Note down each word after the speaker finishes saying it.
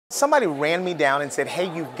Somebody ran me down and said,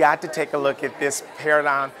 hey, you've got to take a look at this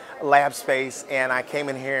ParagonLabs space, and I came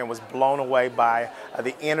in here and was blown away by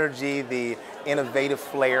the energy, the innovative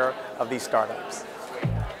flair of these startups.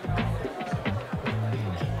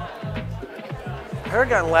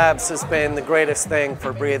 ParagonLabs has been the greatest thing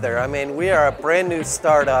for Breather. I mean, we are a brand new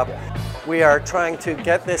startup. We are trying to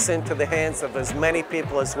get this into the hands of as many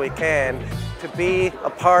people as we can to be a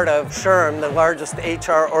part of SHRM, the largest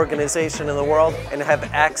HR organization in the world, and have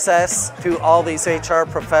access to all these HR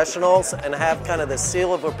professionals and have kind of the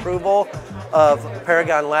seal of approval of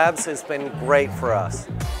ParagonLabs has been great for us.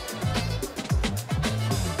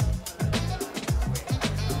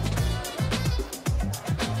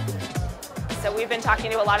 So we've been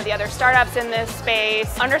talking to a lot of the other startups in this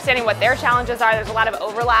space, understanding what their challenges are. There's a lot of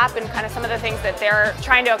overlap in kind of some of the things that they're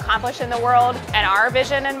trying to accomplish in the world and our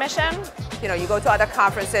vision and mission. You know, you go to other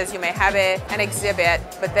conferences, you may have an exhibit,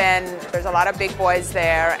 but then there's a lot of big boys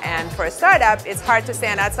there, and for a startup, it's hard to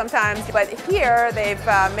stand out sometimes. But here, they've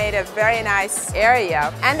made a very nice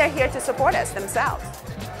area, and they're here to support us themselves.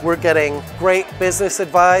 We're getting great business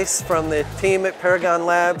advice from the team at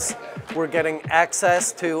ParagonLabs. We're getting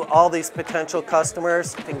access to all these potential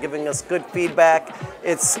customers and giving us good feedback.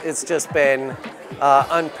 It's just been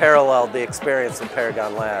unparalleled, the experience of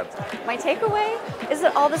ParagonLabs. My takeaway is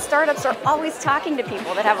that all the startups are always talking to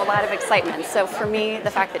people that have a lot of excitement. So for me,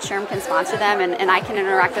 the fact that SHRM can sponsor them and I can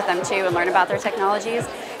interact with them too and learn about their technologies,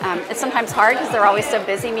 it's sometimes hard because they're always so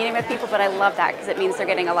busy meeting with people, but I love that because it means they're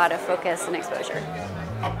getting a lot of focus and exposure.